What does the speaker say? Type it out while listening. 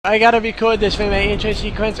I gotta record this for my intro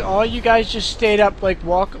sequence. All you guys just stayed up, like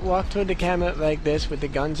walk toward the camera like this with the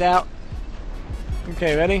guns out.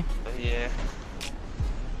 Okay, ready? Yeah.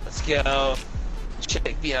 Let's go.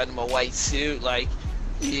 Check me out in my white suit, like,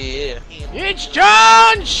 yeah. It's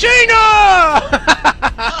John Cena!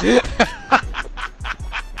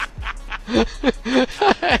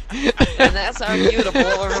 And that's how you to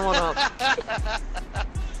blow everyone up.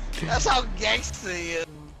 That's how gangsta he is.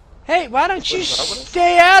 Hey, why don't you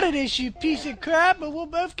stay out of this, you piece of crap, or we'll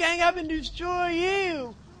both gang up and destroy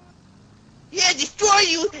you. Yeah, destroy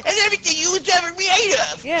you and everything you was ever made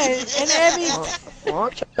of. Yeah, and every... Why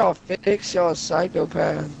don't y'all fix y'all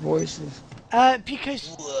psychopath voices?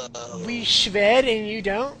 Because Whoa. we shred and you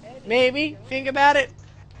don't. Maybe. Think about it.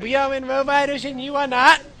 We are in Lowriders and you are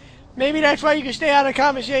not. Maybe that's why you can stay out of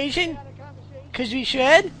conversation. Cause we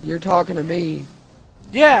shred. You're talking to me.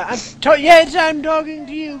 Yeah, yes, I'm talking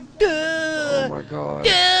to you. Duh. Oh my god.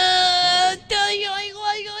 Duh. Duh. Yoink,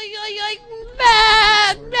 yoink, yoink, yoink, yoink.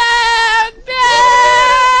 Bah, bah, bah.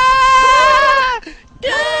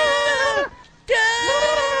 Duh. Duh.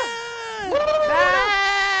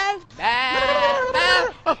 Bah, bah.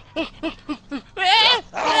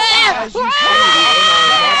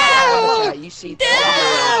 You see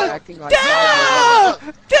that acting like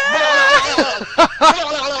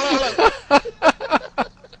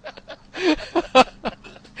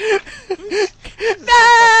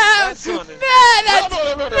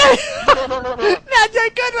That's a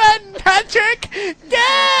good one, Patrick!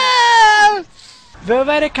 No!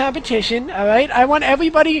 Lowrider competition, alright? I want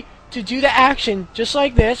everybody to do the action just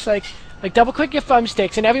like this, like double click your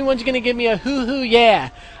thumbsticks, and everyone's gonna give me a hoo-hoo yeah,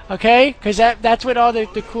 okay? Because that's what all the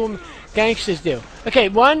cool gangsters do. Okay,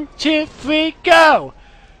 1, 2, 3, go!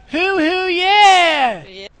 Hoo-hoo yeah!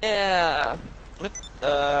 yeah.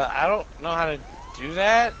 I don't know how to do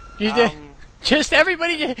that. You do? Just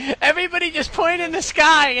everybody just point in the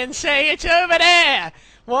sky and say it's over there.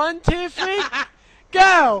 1, 2, 3,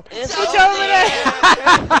 go! It's over there.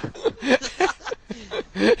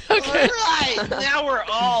 Okay. Right. Now we're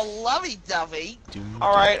all lovey-dovey.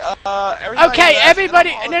 All right. Okay,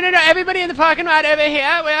 everybody. No. Everybody in the parking lot over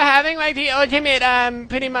here. We're having like the ultimate,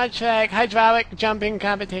 pretty much like hydraulic jumping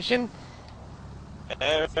competition.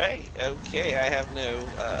 Okay, I have no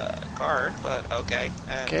card, but okay.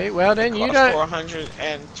 And okay, well then you don't.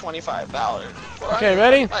 $425. $425. Okay,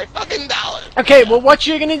 ready? My fucking dollar. Okay, well what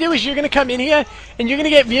you're gonna do is you're gonna come in here and you're gonna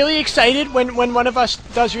get really excited when one of us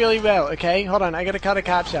does really well. Okay, hold on, I gotta cut the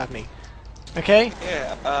cops off me. Okay?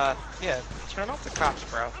 Yeah. Turn off the cops,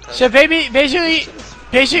 bro. So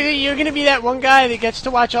basically you're gonna be that one guy that gets to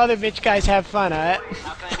watch all the rich guys have fun, alright?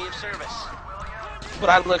 How can I be of service? But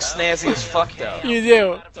I look snazzy as fuck, though. You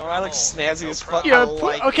do. Don't I look snazzy as fuck?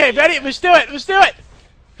 Okay, ready? Let's do it.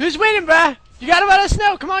 Who's winning, bruh? You gotta let us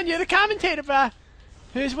know. Come on, you're the commentator, bruh.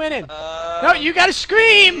 Who's winning? No, you gotta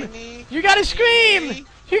scream. You gotta scream.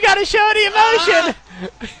 You gotta show the emotion.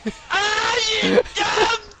 You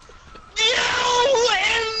dumb! You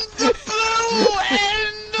and the blue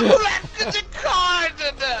and the black and the card.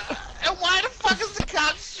 And why the fuck is the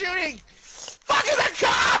cops shooting? Fucking the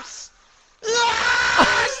cops!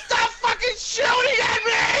 Stop fucking shooting at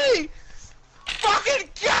me! Fucking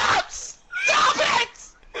cops! Stop it!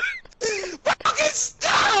 Fucking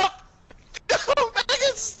stop!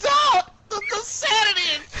 Fucking stop! The sanity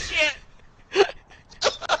and shit!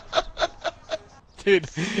 Dude,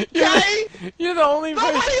 you're the only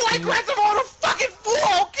person. Nobody like grabs him on a fucking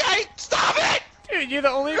floor, okay? Stop it! Dude, you're the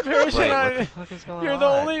only person You're the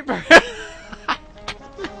only person.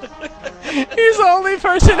 He's the only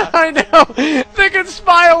person I know that can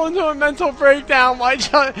spiral into a mental breakdown while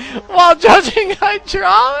judging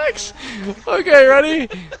hydraulics. Okay, ready?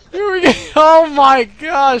 Here we go. Oh my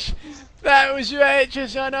gosh, that was right,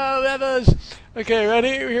 just on all levels. Okay, ready?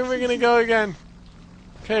 Here we're gonna go again.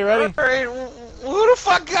 Okay, ready? Alright, who the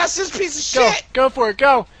fuck got this piece of shit? Go for it,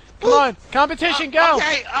 go. Come on, competition, go.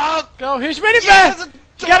 Okay, go. Who's winning, yeah, man?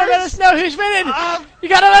 You gotta let us know who's winning. You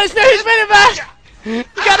gotta let us know who's winning, man. You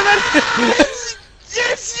gotta let us.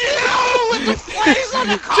 It's you with the flames on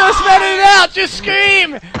the car. Just let it out. Just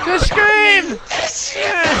scream. Just scream. It's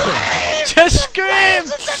you. Just scream.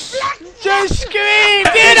 Just scream.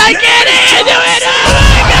 Dude, I get it. Do it.